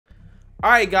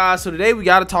Alright guys, so today we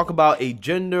got to talk about a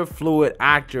gender fluid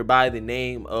actor by the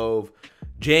name of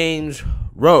James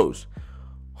Rose,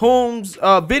 whom's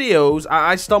videos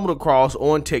I stumbled across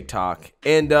on TikTok.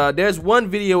 And there's one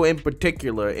video in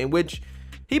particular in which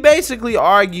he basically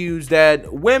argues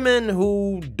that women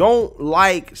who don't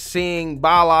like seeing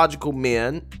biological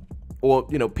men or,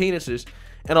 penises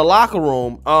in a locker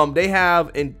room, they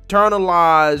have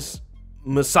internalized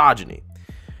misogyny.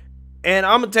 And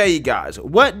I'm gonna tell you guys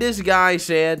what this guy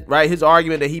said, right? His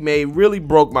argument that he made really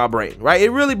broke my brain, right? It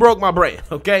really broke my brain,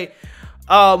 okay?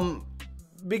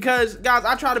 Because guys,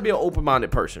 I try to be an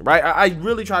open-minded person, right? I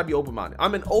really try to be open-minded.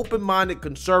 I'm an open-minded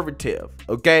conservative,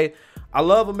 okay? I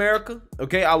love America,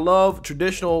 okay? I love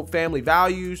traditional family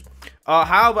values.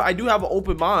 However, I do have an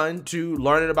open mind to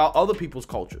learning about other people's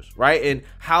cultures, right? And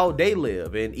how they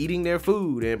live and eating their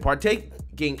food and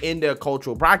partaking in their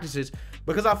cultural practices,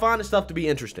 because I find this stuff to be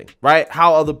interesting, right?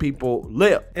 How other people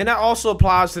live. And that also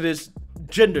applies to this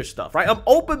gender stuff, right? I'm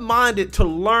open-minded to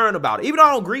learn about it. Even though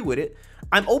I don't agree with it,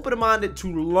 I'm open-minded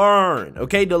to learn,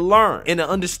 okay? To learn and to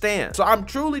understand. So I'm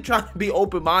truly trying to be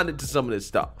open-minded to some of this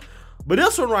stuff. But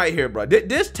this one right here, bro,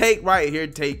 this take right here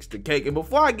takes the cake. And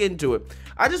before I get into it,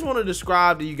 I just want to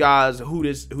describe to you guys who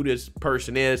this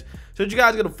person is, so that you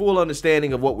guys get a full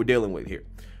understanding of what we're dealing with here.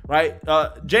 Right,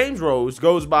 James Rose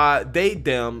goes by they,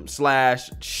 them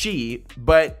 / she,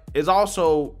 but is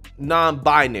also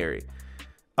non-binary,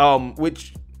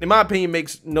 which in my opinion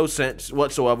makes no sense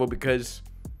whatsoever, because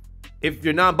if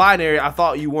you're non-binary, I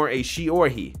thought you weren't a she or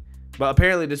he, but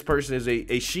apparently this person is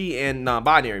a she and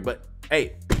non-binary. But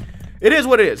hey, it is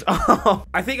what it is.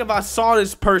 I think if I saw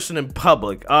this person in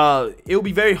public, it would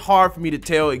be very hard for me to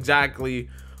tell exactly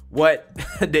what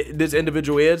this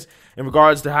individual is in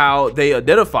regards to how they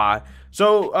identify.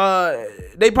 So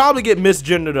they probably get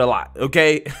misgendered a lot,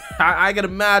 okay? I can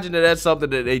imagine that that's something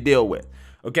that they deal with,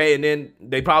 okay? And then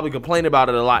they probably complain about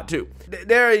it a lot too.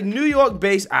 They're a New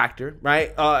York-based actor,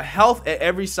 right? Health at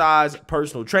every size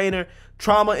personal trainer,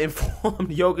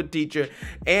 trauma-informed yoga teacher,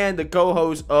 and the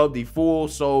co-host of the Full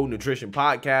Soul Nutrition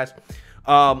podcast.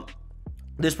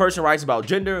 This person writes about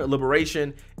gender,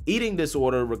 liberation, eating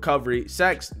disorder, recovery,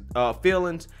 sex,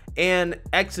 feelings, and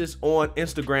exes on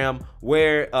Instagram,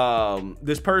 where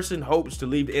this person hopes to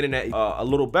leave the internet a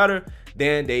little better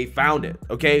than they found it,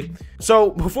 okay?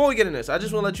 So before we get in this, I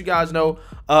just want to let you guys know,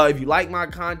 if you like my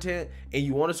content and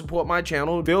you want to support my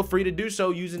channel, feel free to do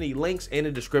so using the links in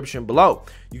the description below.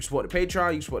 You can support the Patreon,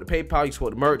 you can support the PayPal, you can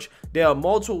support the merch. There are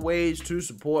multiple ways to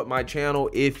support my channel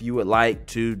if you would like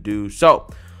to do so.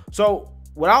 So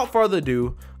without further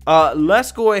ado,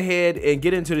 let's go ahead and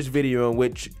get into this video in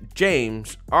which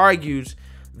James argues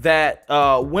that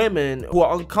women who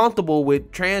are uncomfortable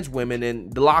with trans women in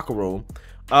the locker room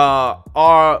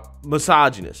are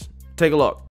misogynists. Take a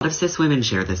look. A lot of cis women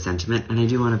share this sentiment, and I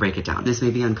do want to break it down. This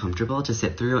may be uncomfortable to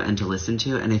sit through and to listen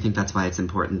to, and I think that's why it's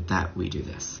important that we do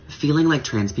this. Feeling like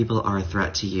trans people are a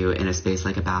threat to you in a space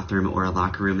like a bathroom or a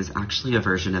locker room is actually a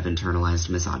version of internalized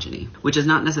misogyny, which is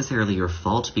not necessarily your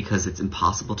fault, because it's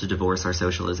impossible to divorce our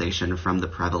socialization from the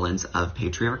prevalence of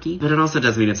patriarchy, but it also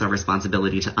does mean it's our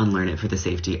responsibility to unlearn it for the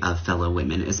safety of fellow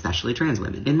women, especially trans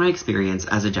women. In my experience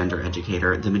as a gender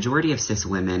educator, the majority of cis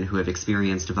women who have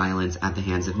experienced violence at the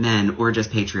hands of men, or just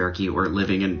patriarchy, or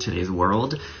living in today's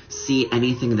world, see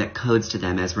anything that codes to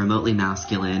them as remotely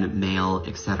masculine, male,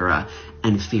 etc.,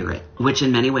 and fear it, which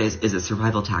in many ways is a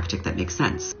survival tactic that makes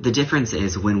sense. The difference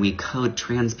is when we code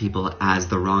trans people as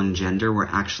the wrong gender, we're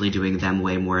actually doing them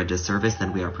way more a disservice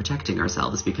than we are protecting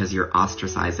ourselves, because you're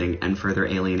ostracizing and further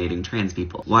alienating trans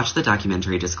people. Watch the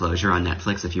documentary Disclosure on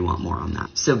Netflix if you want more on that.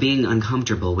 So being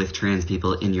uncomfortable with trans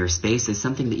people in your space is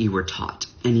something that you were taught,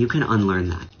 and you can unlearn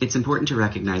that. It's important to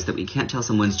recognize that we can't tell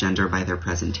someone's gender by their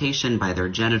presentation, by their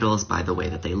genitals, by the way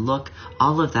that they look.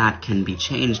 All of that can be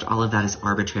changed. All of that is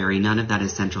arbitrary. None of that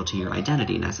is central to your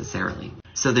identity necessarily.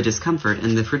 So the discomfort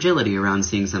and the fragility around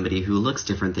seeing somebody who looks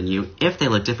different than you, if they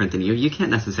look different than you can't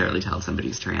necessarily tell if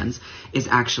somebody's trans, is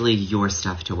actually your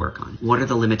stuff to work on. What are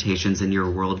the limitations in your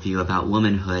worldview about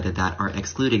womanhood that are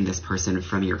excluding this person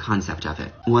from your concept of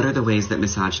it? What are the ways that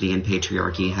misogyny and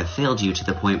patriarchy have failed you to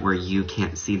the point where you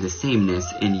can't see the sameness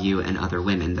in you and other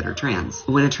women that are trans?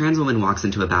 When a trans woman walks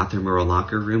into a bathroom or a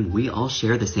locker room, we all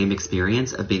share the same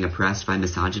experience of being oppressed by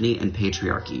misogyny and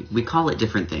patriarchy. We call it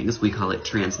different things. We call it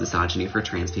trans misogyny, for for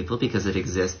trans people because it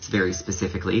exists very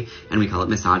specifically, and we call it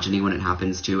misogyny when it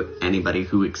happens to anybody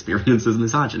who experiences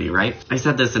misogyny, right? I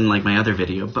said this in like my other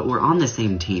video, but we're on the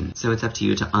same team. So it's up to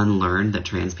you to unlearn that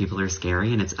trans people are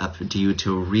scary, and it's up to you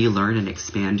to relearn and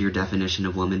expand your definition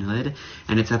of womanhood,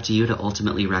 and it's up to you to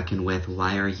ultimately reckon with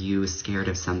why are you scared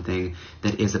of something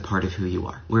that is a part of who you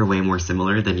are. We're way more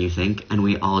similar than you think, and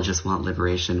we all just want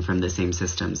liberation from the same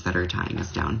systems that are tying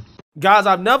us down. Guys,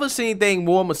 I've never seen anything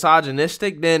more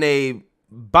misogynistic than a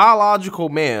biological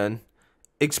man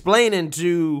explaining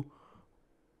to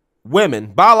women,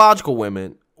 biological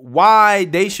women, why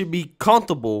they should be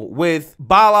comfortable with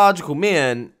biological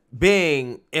men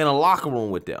being in a locker room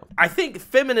with them. I think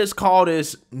feminists call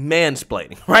this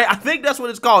mansplaining, right? I think that's what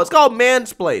it's called. It's called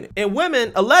mansplaining. And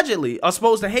women allegedly are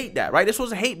supposed to hate that, right? They're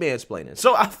supposed to hate mansplaining.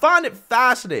 So I find it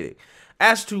fascinating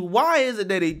as to why is it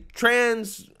that a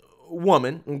trans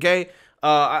woman, okay,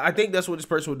 I think that's what this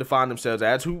person would define themselves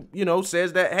as, who, you know,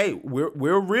 says that, hey,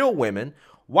 we're real women.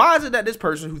 Why is it that this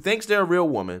person who thinks they're a real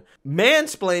woman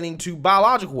mansplaining to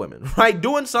biological women, right?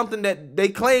 Doing something that they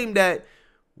claim that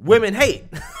women hate,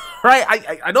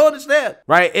 right? I don't understand,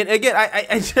 right? And again,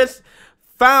 I just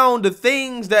found the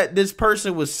things that this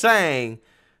person was saying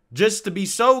just to be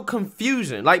so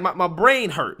confusing. Like my brain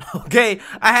hurt, okay?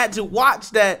 I had to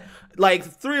watch that like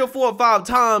 3 or 4 or 5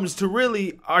 times to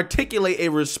really articulate a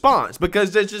response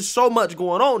because there's just so much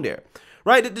going on there,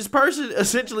 right? That this person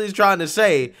essentially is trying to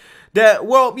say that,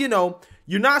 well, you know,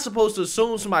 you're not supposed to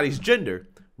assume somebody's gender,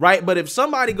 right? But if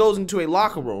somebody goes into a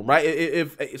locker room, right?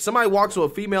 If somebody walks to a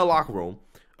female locker room,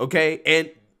 okay,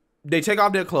 and they take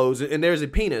off their clothes and there's a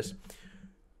penis,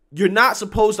 you're not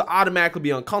supposed to automatically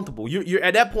be uncomfortable. You're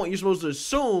at that point, you're supposed to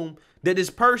assume that this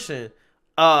person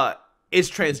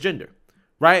is transgender,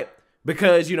 right?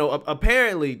 Because, you know,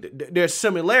 apparently there's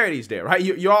similarities there, right?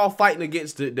 You're all fighting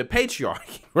against the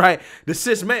patriarchy, right? The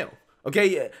cis male, okay?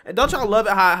 Yeah. And don't y'all love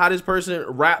it how this person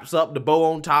wraps up the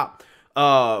bow on top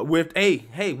with,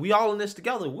 hey, we all in this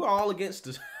together. We're all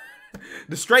against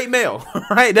the straight male,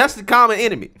 right? That's the common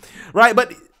enemy, right?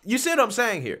 But you see what I'm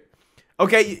saying here,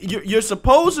 okay? You're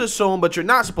supposed to assume, but you're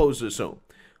not supposed to assume,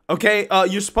 okay?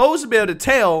 You're supposed to be able to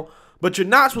tell, but you're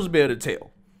not supposed to be able to tell.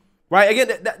 Right?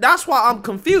 Again, that's why I'm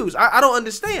confused. I don't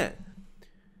understand.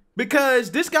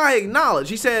 Because this guy acknowledged,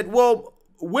 he said, well,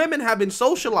 women have been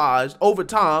socialized over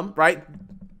time, right?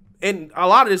 And a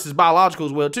lot of this is biological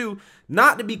as well, too,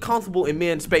 not to be comfortable in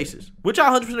men's spaces, which I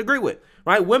 100% agree with,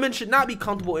 right? Women should not be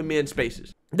comfortable in men's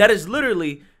spaces. That is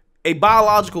literally a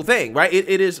biological thing, right?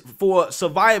 It is for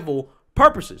survival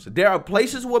purposes. There are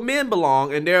places where men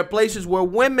belong and there are places where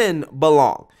women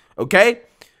belong, okay?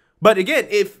 But again,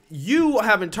 if you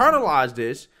have internalized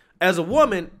this as a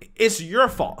woman, it's your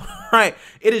fault, right?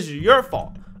 It is your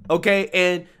fault, okay?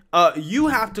 And you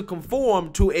have to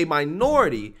conform to a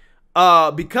minority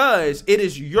because it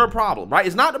is your problem, right?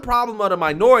 It's not the problem of the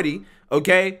minority,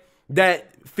 okay,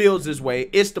 that feels this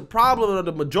way. It's the problem of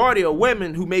the majority of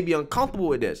women who may be uncomfortable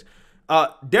with this.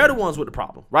 They're the ones with the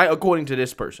problem, right? According to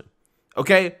this person,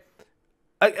 okay?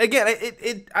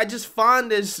 Again, I just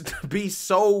find this to be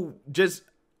so just...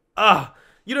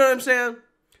 you know what I'm saying?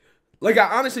 Like,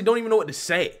 I honestly don't even know what to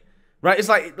say, right? It's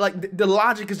like the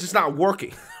logic is just not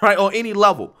working, right? On any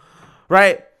level,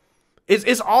 right?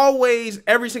 It's always,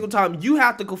 every single time, you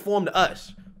have to conform to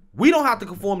us. We don't have to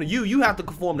conform to you. You have to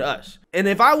conform to us. And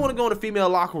if I want to go in a female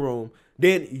locker room,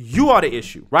 then you are the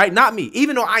issue, right? Not me.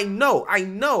 Even though I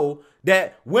know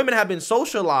that women have been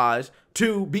socialized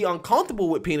to be uncomfortable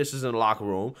with penises in the locker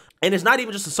room. And it's not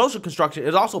even just a social construction.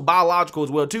 It's also biological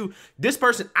as well, too. This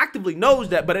person actively knows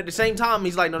that, but at the same time,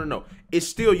 he's like, no. It's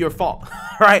still your fault,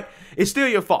 right? It's still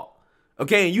your fault,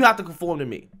 okay? And you have to conform to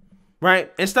me,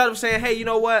 right? Instead of saying, hey, you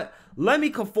know what? Let me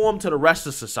conform to the rest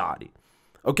of society,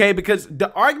 okay? Because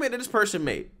the argument that this person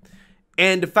made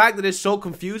and the fact that it's so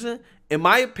confusing, in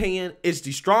my opinion, is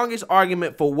the strongest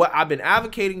argument for what I've been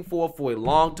advocating for a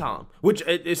long time, which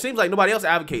it seems like nobody else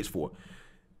advocates for.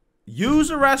 Use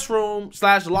a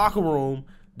restroom / locker room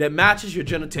that matches your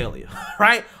genitalia,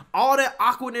 right? All that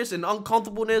awkwardness and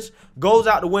uncomfortableness goes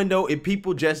out the window if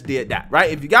people just did that,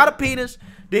 right? If you got a penis,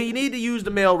 then you need to use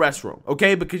the male restroom,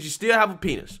 okay? Because you still have a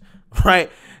penis, right?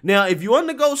 Now, if you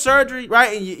undergo surgery,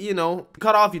 right, and you know,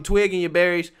 cut off your twig and your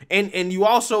berries, and you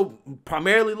also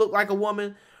primarily look like a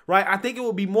woman, right, I think it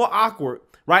would be more awkward,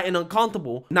 right, and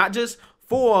uncomfortable, not just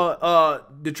for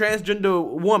the transgender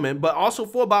woman, but also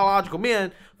for biological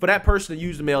men, for that person to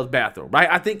use the male's bathroom, right?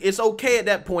 I think it's okay at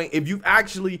that point if you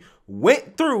actually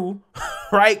went through,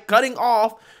 right, cutting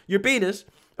off your penis,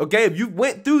 okay? If you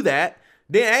went through that,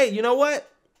 then, hey, you know what?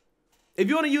 If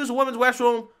you want to use a woman's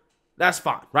restroom, That's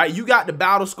fine, right? You got the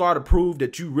battle scar to prove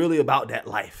that you really about that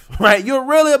life, right? You're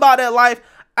really about that life.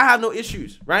 I have no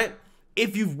issues, right?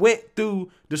 If you've went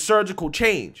through the surgical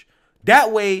change.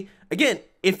 That way, again,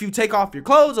 if you take off your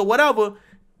clothes or whatever,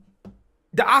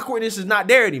 the awkwardness is not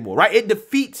there anymore, right? It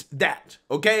defeats that,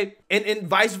 okay? And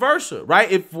vice versa, right?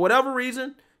 If for whatever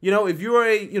reason, if you're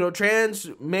a, trans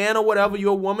man or whatever,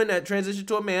 you're a woman that transitioned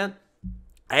to a man,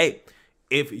 hey,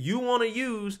 if you want to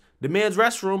use the men's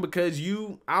restroom because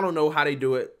I don't know how they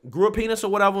do it, grew a penis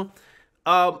or whatever,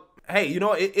 hey,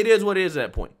 it is what it is at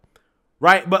that point,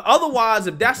 right? But otherwise,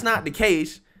 if that's not the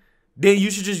case, then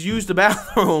you should just use the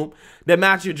bathroom that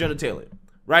matches your genitalia,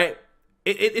 right?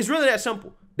 It's really that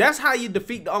simple. That's how you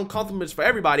defeat the uncomfortableness for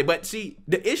everybody. But see,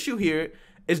 the issue here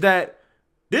is that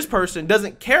this person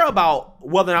doesn't care about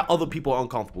whether or not other people are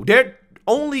uncomfortable. They're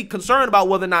only concerned about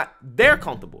whether or not they're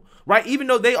comfortable, right? Even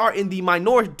though they are in the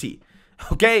minority,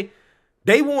 okay?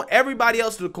 They want everybody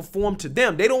else to conform to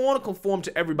them. They don't want to conform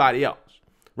to everybody else,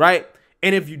 right?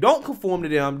 And if you don't conform to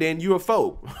them, then you're a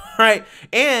phobe, right?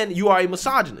 And you are a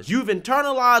misogynist. You've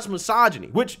internalized misogyny,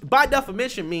 which by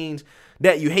definition means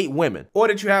that you hate women or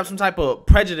that you have some type of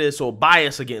prejudice or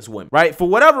bias against women, right? For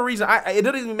whatever reason, it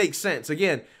doesn't even make sense.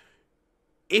 Again,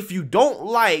 if you don't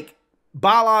like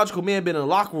biological men being in the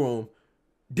locker room,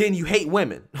 then you hate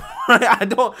women, right? I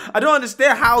don't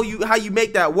understand how you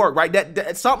make that work, right?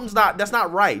 That's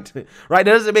not right, right?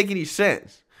 That doesn't make any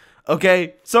sense.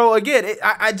 Okay, so again,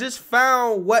 I just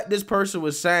found what this person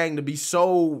was saying to be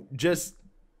so just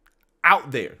out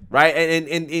there, right? And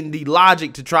in the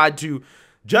logic to try to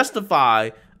justify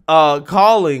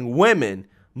calling women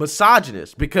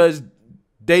misogynist because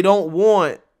they don't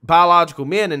want biological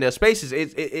men in their spaces.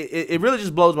 It really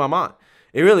just blows my mind.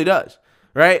 It really does,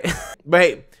 right? But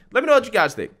hey, let me know what you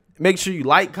guys think. Make sure you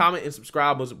like, comment, and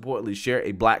subscribe. Most importantly, share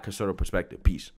a Black conservative perspective. Peace.